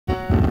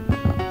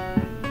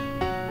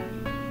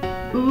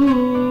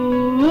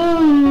Ooh,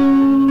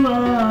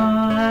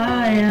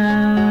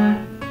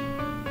 yeah.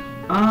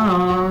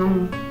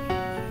 Oh.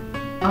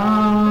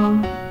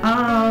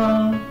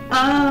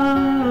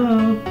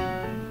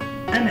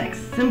 And next,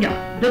 some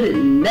guy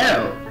didn't know.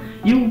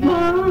 You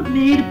want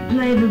me to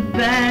play the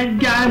bad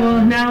guy?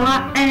 Well, now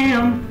I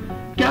am.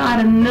 Got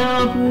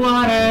enough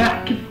water,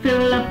 I can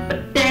fill up a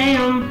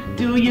dam.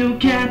 Do you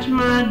catch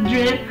my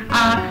drift?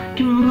 I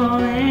can pull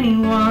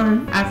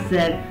anyone. I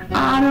said,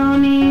 I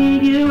don't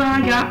need you,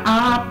 I got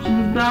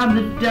options by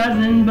the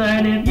dozen.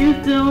 But if you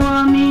still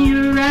want me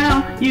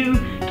around, you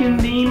can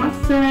be my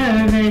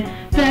servant.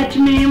 Fetch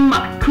me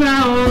my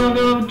crown, I'll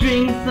go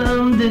drink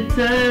some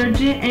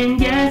detergent. And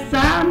yes,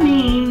 I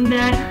mean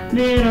that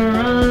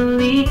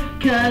literally,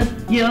 'cause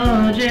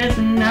you're just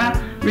not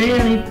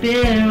really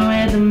fit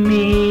with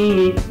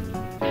me.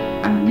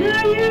 I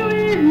lure you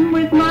in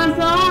with my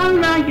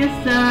song like a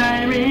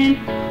siren.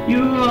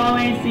 You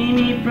always see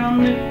me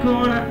from the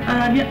corner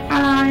of your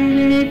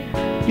eyelid.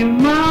 You're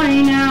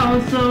mine now,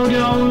 so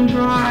don't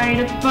try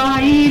to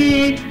fight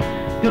it.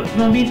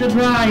 Don't be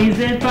surprised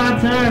if I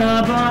turn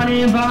up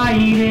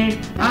uninvited.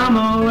 I'm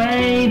a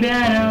way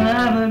better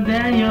lover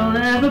than you'll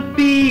ever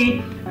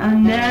be. I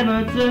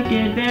never took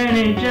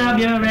advantage of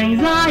your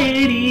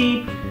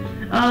anxiety,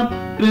 up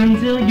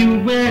until you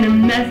went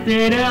and messed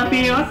it up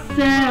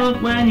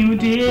yourself. When you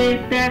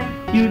did that,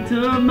 you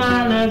took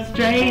my love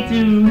straight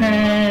to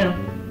hell.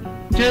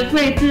 Just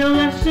wait till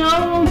I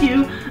show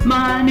you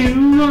my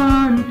new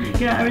one.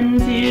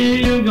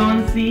 Guarantee you're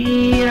gonna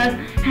see us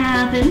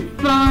having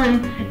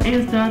fun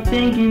and start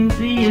thinking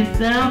to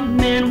yourself,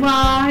 man,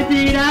 why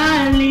did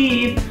I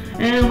leave?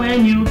 And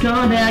when you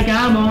come back,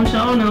 I won't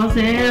show no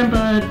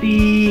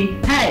sympathy.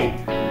 Hey,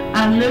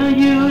 I lure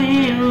you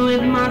in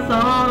with my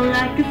song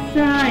like a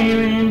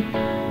siren.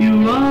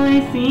 You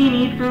always see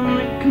me from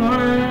the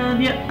corner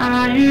of your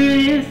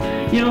iris.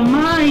 You're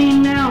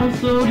mine now,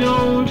 so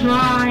don't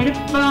try to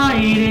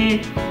fight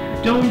it.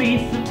 Don't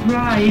be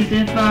surprised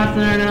if I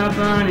turn up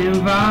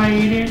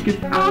uninvited, 'cause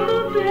I'm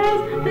the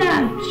best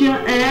that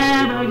you're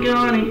ever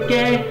gonna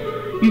get.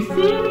 You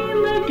see me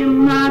looking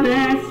my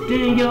best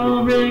and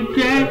you'll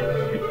regret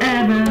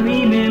ever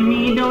leaving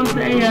me. Don't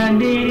say I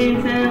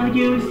didn't tell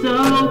you so,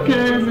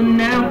 'cause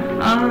now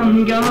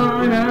I'm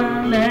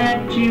gonna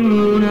let you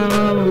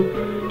know.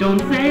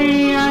 Don't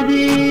say I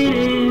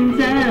didn't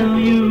tell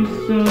you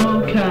so,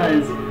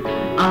 'cause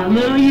I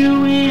lure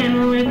you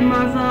in with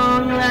my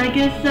song like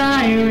a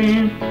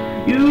siren.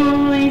 You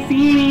only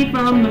see me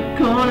from the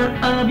corner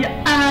of your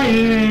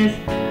iris.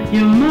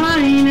 You're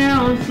mine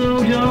now, so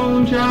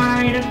don't try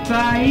to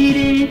fight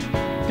it.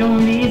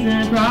 Don't be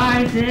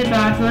surprised if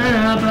I turn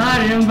up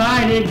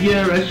uninvited.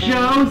 You're a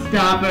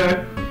showstopper,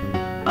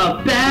 a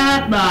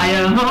bad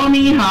liar,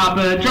 homie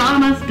hopper,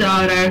 drama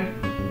starter.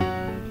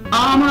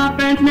 All my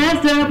friends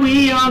messed up,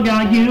 we all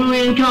got you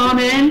in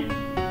common.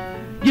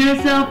 You're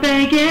so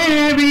fake and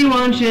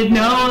everyone should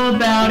know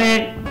about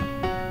it.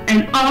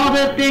 And all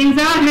the things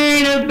I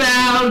hate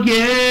about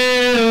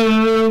you.